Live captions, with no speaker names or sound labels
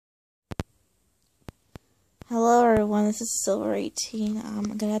Hello everyone, this is Silver18.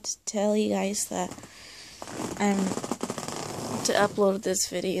 I'm gonna have to tell you guys that I'm to upload this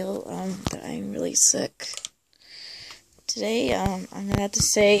video, that I'm really sick. Today, I'm gonna have to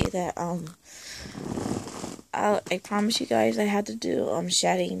say that, I promise you guys I had to do,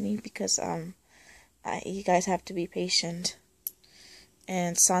 Shading because, you guys have to be patient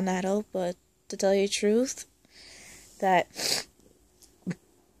and Sonado, but to tell you the truth, that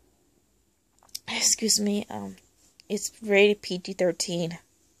excuse me, it's rated PG-13.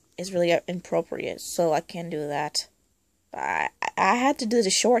 It's really inappropriate, so I can't do that. I had to do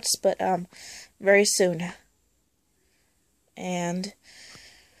the shorts, but very soon. And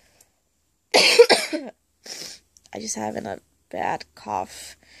I just having a bad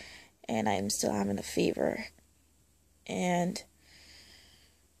cough, and I'm still having a fever, and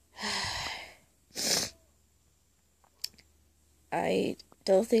I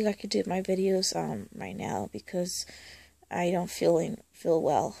don't think I could do my videos right now because I don't feel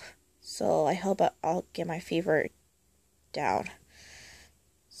well. So I hope I'll get my fever down.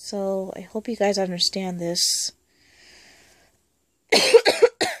 So I hope you guys understand this.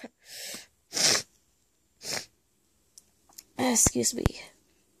 Excuse me.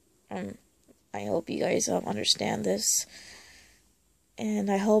 I hope you guys understand this,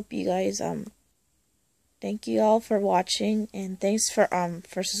 and I hope you guys thank you all for watching, and thanks for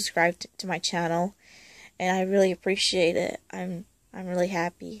subscribing to my channel, and I really appreciate it. I'm really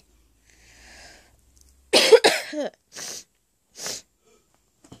happy.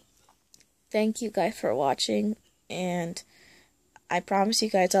 Thank you guys for watching, and I promise you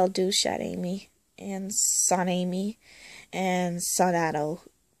guys I'll do Shad Amy and Son Amy and Sonado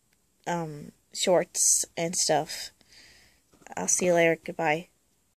shorts and stuff. I'll see you later. Goodbye.